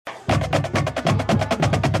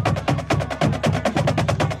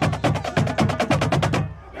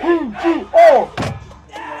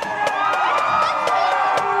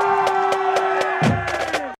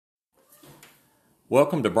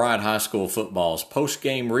Welcome to Bryant High School football's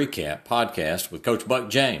post-game recap podcast with Coach Buck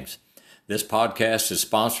James. This podcast is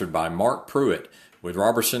sponsored by Mark Pruitt with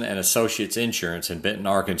Robertson and Associates Insurance in Benton,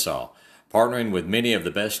 Arkansas. Partnering with many of the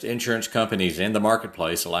best insurance companies in the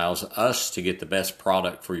marketplace allows us to get the best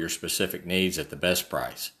product for your specific needs at the best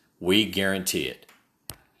price. We guarantee it.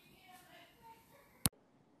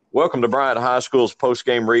 Welcome to Bryant High School's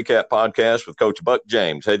post-game recap podcast with Coach Buck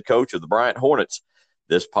James, head coach of the Bryant Hornets.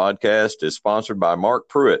 This podcast is sponsored by Mark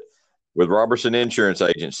Pruitt with Robertson Insurance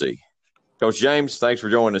Agency. Coach James, thanks for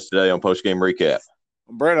joining us today on Post Game Recap.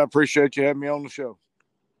 Brett, I appreciate you having me on the show.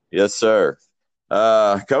 Yes, sir.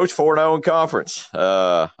 Coach, 4-0 in conference.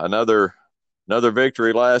 Another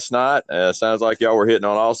victory last night. Sounds like y'all were hitting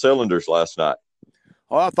on all cylinders last night.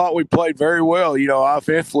 Well, I thought we played very well,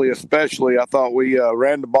 offensively especially. I thought we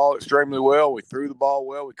ran the ball extremely well. We threw the ball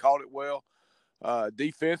well. We caught it well.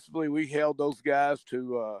 Defensively, we held those guys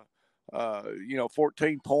to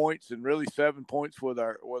 14 points and really 7 points with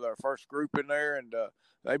our first group in there, and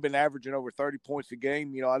they've been averaging over 30 points a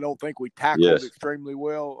game. I don't think we tackled extremely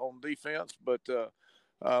well on defense, but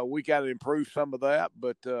we got to improve some of that.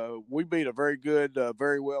 But we beat a very good,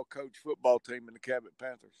 very well coached football team in the Cabot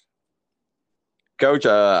Panthers. Coach,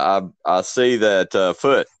 I see that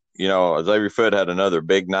Foote. Xavier Foote had another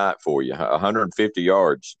big night for you, 150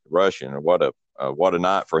 yards rushing. What a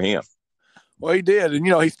night for him. Well, he did, and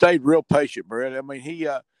he stayed real patient, Brett. I mean, he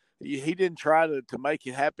didn't try to make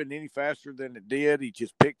it happen any faster than it did. He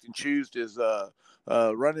just picked and chose his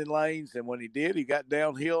running lanes, and when he did, he got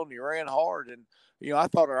downhill and he ran hard. And I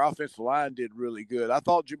thought our offensive line did really good. I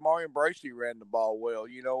thought Jamarian Bracey ran the ball well.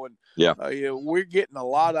 We're getting a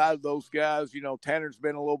lot out of those guys. Tanner's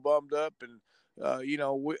been a little bummed up, and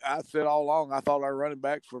I said all along, I thought our running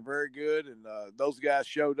backs were very good, and those guys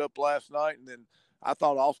showed up last night. And then I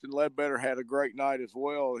thought Austin Ledbetter had a great night as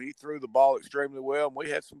well. He threw the ball extremely well, and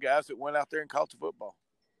we had some guys that went out there and caught the football.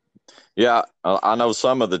 Yeah, I know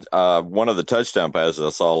some of the one of the touchdown passes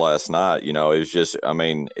I saw last night. It was just,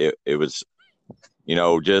 it was,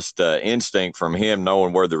 just instinct from him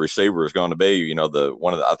knowing where the receiver is going to be.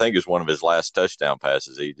 I think it was one of his last touchdown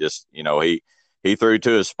passes. He just, he threw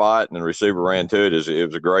to his spot and the receiver ran to it. It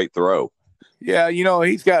was a great throw. Yeah,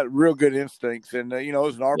 he's got real good instincts, and it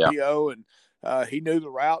was an RPO, and he knew the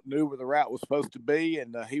route, knew where the route was supposed to be,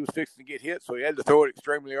 and he was fixing to get hit, so he had to throw it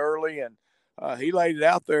extremely early, and he laid it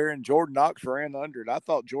out there, and Jordan Knox ran under it. I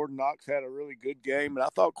thought Jordan Knox had a really good game, and I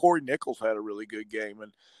thought Corey Nichols had a really good game,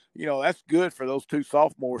 and that's good for those two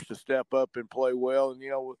sophomores to step up and play well, and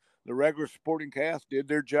the regular supporting cast did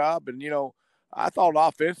their job, and I thought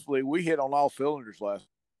offensively we hit on all cylinders last.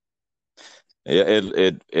 Yeah,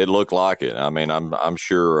 it looked like it. I mean, I'm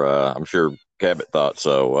sure Cabot thought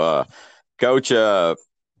so. Coach,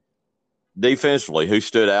 defensively, who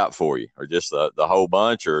stood out for you, or just the whole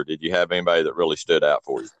bunch, or did you have anybody that really stood out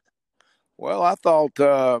for you? Well, I thought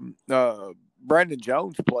Brandon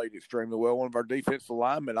Jones played extremely well, one of our defensive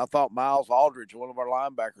linemen. I thought Miles Aldridge, one of our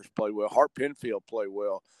linebackers, played well. Hart Penfield played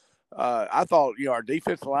well. I thought, our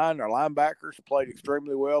defensive line, our linebackers played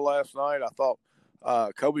extremely well last night. I thought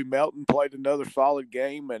Kobe Melton played another solid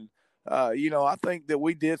game. And, I think that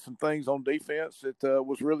we did some things on defense that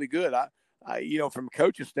was really good. I from a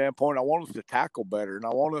coaching standpoint, I want us to tackle better, and I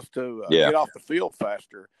want us to get off the field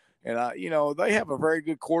faster. And, they have a very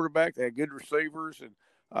good quarterback. They had good receivers, and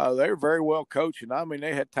they were very well coached. And,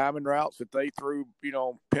 they had timing routes that they threw,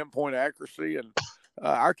 pinpoint accuracy. And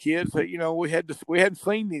our kids, we hadn't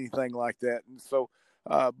seen anything like that. And so,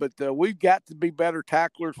 but we've got to be better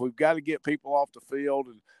tacklers. We've got to get people off the field.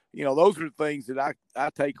 And, those are the things that I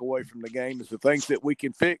take away from the game, is the things that we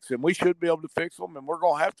can fix, and we should be able to fix them. And we're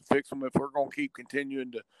going to have to fix them if we're going to keep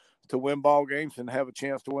continuing to win ball games and have a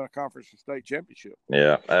chance to win a conference and state championship.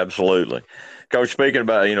 Yeah, absolutely. Coach, speaking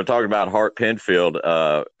about, talking about Hart Penfield,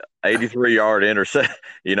 83-yard intercept,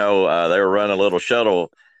 they were running a little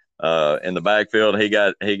shuttle in the backfield. He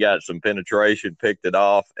got some penetration, picked it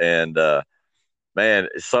off, and man,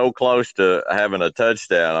 so close to having a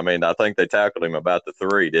touchdown. I think they tackled him about the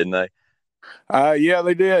 3, didn't they? Yeah,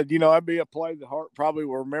 they did. That'd be a play that Hart probably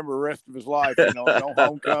will remember the rest of his life. On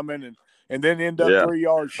homecoming and then end up 3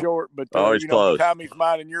 yards short. But close. By the time he's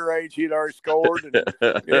minding your age, he'd already scored, and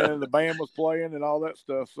the band was playing and all that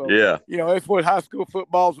stuff. So it's what high school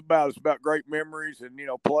football's about. It's about great memories and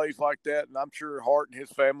plays like that. And I'm sure Hart and his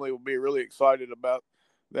family will be really excited about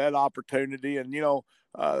that opportunity. And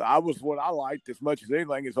what I liked as much as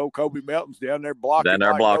anything is old Kobe Melton's down there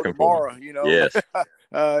blocking for him. Yes.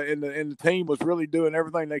 And the team was really doing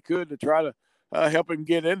everything they could to try to help him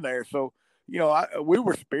get in there. So we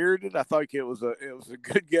were spirited. I think it was a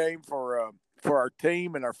good game for our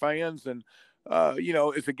team and our fans, and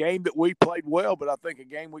it's a game that we played well, but I think a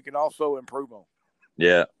game we can also improve on.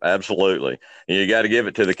 Yeah, absolutely. And you got to give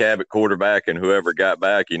it to the Cabot quarterback and whoever got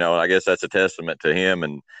back. I guess that's a testament to him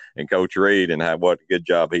and Coach Reed and what a good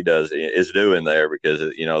job he is doing there,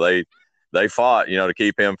 because they fought to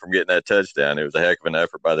keep him from getting that touchdown. It was a heck of an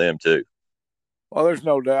effort by them too. Well, there's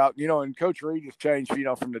no doubt, and Coach Reed has changed,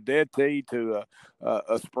 from the dead tee to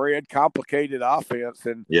a spread, complicated offense,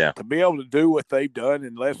 and to be able to do what they've done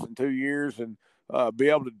in less than 2 years, and be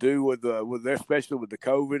able to do with especially with the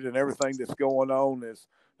COVID and everything that's going on,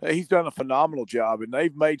 he's done a phenomenal job, and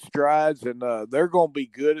they've made strides, and they're going to be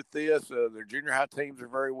good at this. Their junior high teams are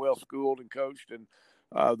very well schooled and coached, and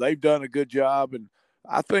they've done a good job. And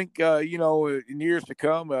I think, in years to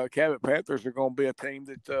come, Cabot Panthers are going to be a team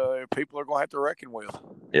that people are going to have to reckon with.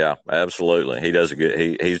 Yeah, absolutely. He does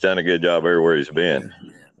he's done a good job everywhere he's been.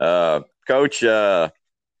 Coach,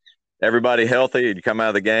 everybody healthy? Did you come out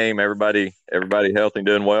of the game? Everybody healthy and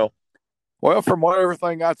doing well? Well, from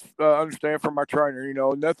everything I understand from my trainer,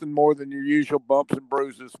 nothing more than your usual bumps and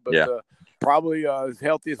bruises, but probably as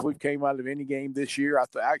healthy as we've came out of any game this year.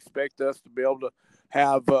 I expect us to be able to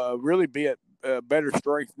have really be at better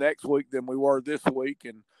strength next week than we were this week,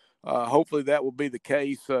 and hopefully that will be the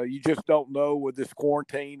case. You just don't know with this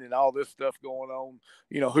quarantine and all this stuff going on,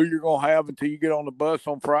 who you're going to have until you get on the bus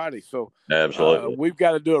on Friday. So absolutely, we've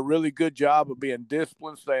got to do a really good job of being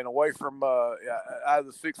disciplined, staying away from out of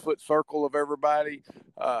the 6-foot circle of everybody,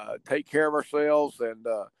 take care of ourselves, and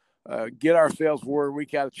get ourselves where we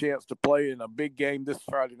got a chance to play in a big game this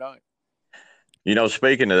Friday night.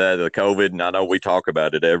 Speaking of that, the COVID, and I know we talk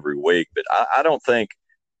about it every week, but I don't think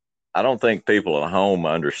people at home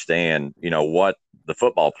understand, what the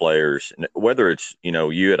football players, whether it's,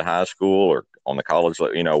 you at high school or on the college,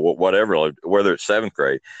 whatever, whether it's 7th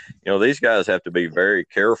grade, these guys have to be very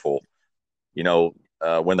careful,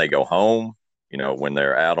 when they go home, when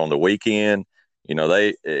they're out on the weekend,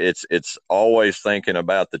 it's always thinking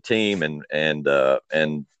about the team and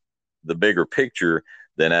the bigger picture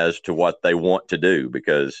than as to what they want to do,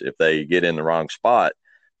 because if they get in the wrong spot,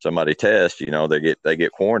 somebody tests, they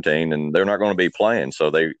get quarantined and they're not going to be playing.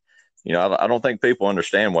 So I don't think people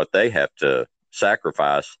understand what they have to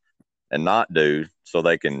sacrifice and not do so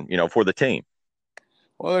they can, for the team.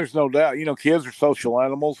 Well, there's no doubt, kids are social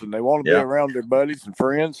animals and they want to be around their buddies and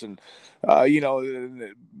friends. And,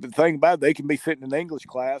 the thing about it, they can be sitting in English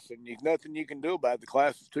class and there's nothing you can do about it. The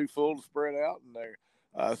class is too full to spread out, and they're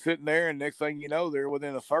sitting there, and next thing you know, they're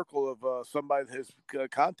within a circle of somebody that has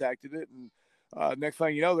contacted it, and next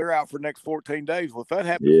thing you know, they're out for the next 14 days. Well, if that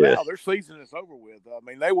happens now, their season is over with. I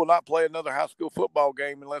mean, they will not play another high school football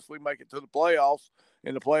game unless we make it to the playoffs,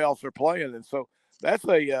 and the playoffs are playing. And so that's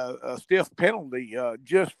a stiff penalty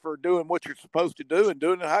just for doing what you're supposed to do and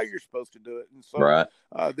doing it how you're supposed to do it. And so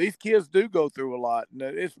these kids do go through a lot, and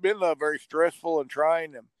it's been very stressful and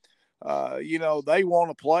trying them. They want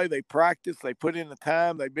to play. They practice. They put in the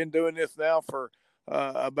time. They've been doing this now for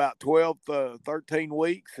about 12 to 13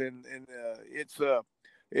 weeks, and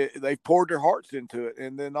they've poured their hearts into it.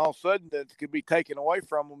 And then all of a sudden, that could be taken away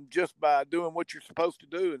from them just by doing what you're supposed to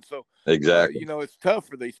do. And so, exactly, it's tough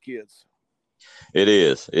for these kids. It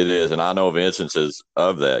is, and I know of instances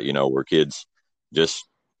of that. Where kids just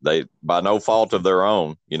they by no fault of their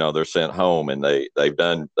own, they're sent home, and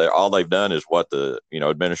all they've done is what the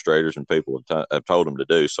administrators and people have told them to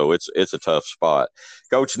do. So it's a tough spot.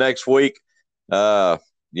 Coach, next week,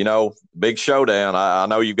 big showdown. I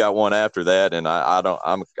know you've got one after that, and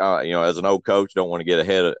I'm as an old coach, don't want to get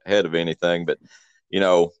ahead of anything, but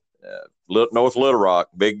North Little Rock,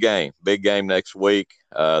 big game next week.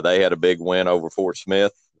 They had a big win over Fort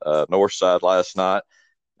Smith, North Side last night.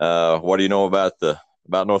 What do you know about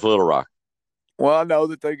North Little Rock? Well, I know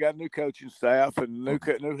that they got a new coaching staff and new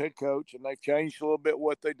head coach, and they've changed a little bit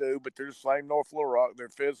what they do, but they're the same North Little Rock. They're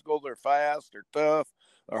physical, they're fast, they're tough,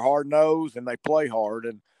 they're hard-nosed, and they play hard.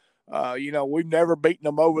 And, we've never beaten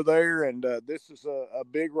them over there, and this is a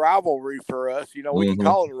big rivalry for us. We can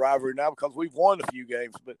call it a rivalry now because we've won a few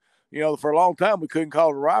games, but, for a long time we couldn't call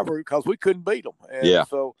it a rivalry because we couldn't beat them. And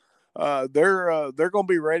so they're going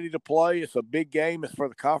to be ready to play. It's a big game. It's for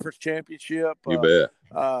the conference championship. You bet.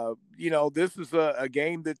 This is a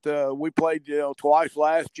game that we played twice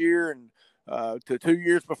last year, and to 2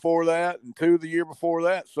 years before that, and 2 the year before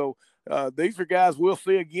that. So these are guys we'll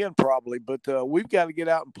see again probably, but we've got to get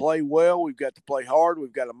out and play well. We've got to play hard.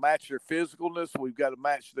 We've got to match their physicalness. We've got to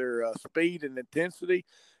match their speed and intensity.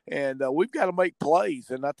 And we've got to make plays.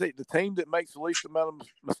 And I think the team that makes the least amount of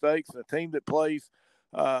mistakes and the team that plays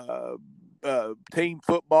team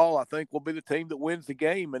football, I think will be the team that wins the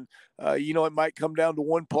game. And, it might come down to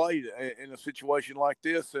one play in a situation like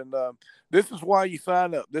this. And this is why you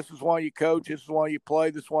sign up. This is why you coach. This is why you play.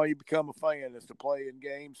 This is why you become a fan, is to play in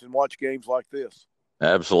games and watch games like this.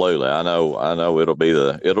 Absolutely. I know it'll be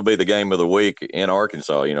the game of the week in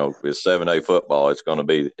Arkansas. With 7A football, it's going to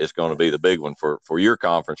be the big one for your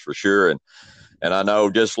conference for sure. And I know,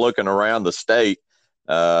 just looking around the state,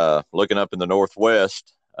 looking up in the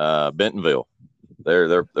Northwest, Bentonville,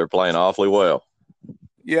 they're playing awfully well.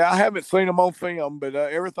 Yeah, I haven't seen them on film, but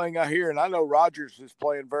everything I hear, and I know Rogers is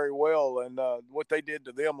playing very well, and what they did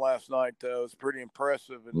to them last night was pretty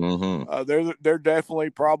impressive. And they're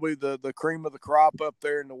definitely probably the cream of the crop up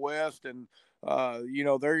there in the West, and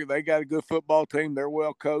they got a good football team. They're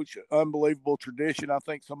well coached, unbelievable tradition. I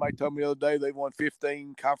think somebody told me the other day they won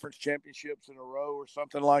 15 conference championships in a row or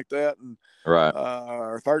something like that, and right,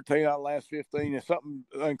 or 13 out of the last 15, and something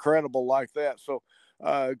incredible like that. So.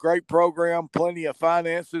 Great program, plenty of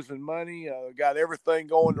finances and money, got everything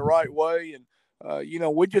going the right way.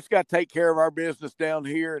 And, we just got to take care of our business down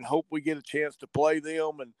here and hope we get a chance to play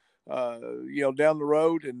them and, down the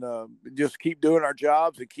road, and just keep doing our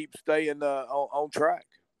jobs and keep staying on track.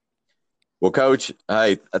 Well, Coach,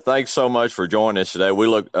 hey, thanks so much for joining us today. We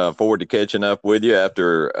look forward to catching up with you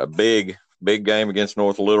after a big game against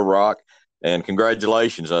North Little Rock. And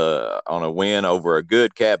congratulations on a win over a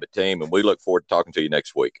good Cabot team. And we look forward to talking to you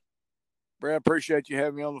next week. Brad, appreciate you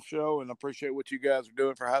having me on the show, and I appreciate what you guys are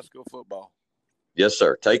doing for high school football. Yes,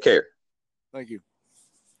 sir. Take care. Thank you.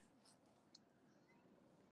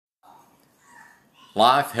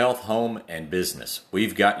 Life, health, home, and business.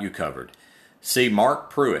 We've got you covered. See Mark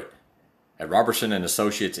Pruitt at Robertson and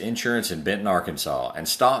Associates Insurance in Benton, Arkansas, and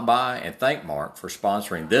stop by and thank Mark for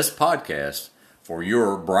sponsoring this podcast for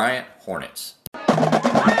your Bryant Hornets.